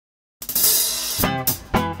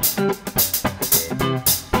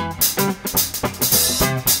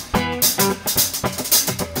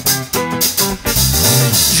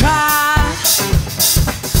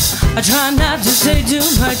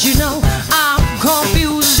But you know I'm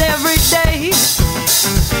confused every day.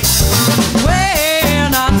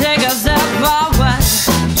 When I take a step forward,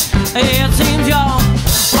 it seems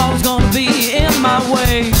you're always gonna be in my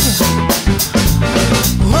way.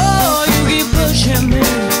 Oh, you keep pushing me,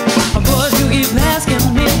 but you keep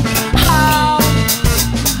asking me how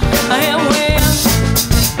and when.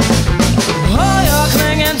 Oh, you're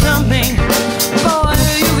clinging to me, boy,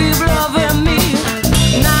 you keep loving me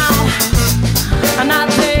now, not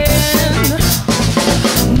then.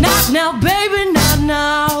 Not now, baby, not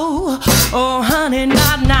now. Oh, honey,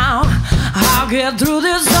 not now. I'll get through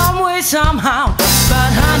this some way, somehow.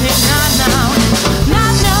 But honey, not now.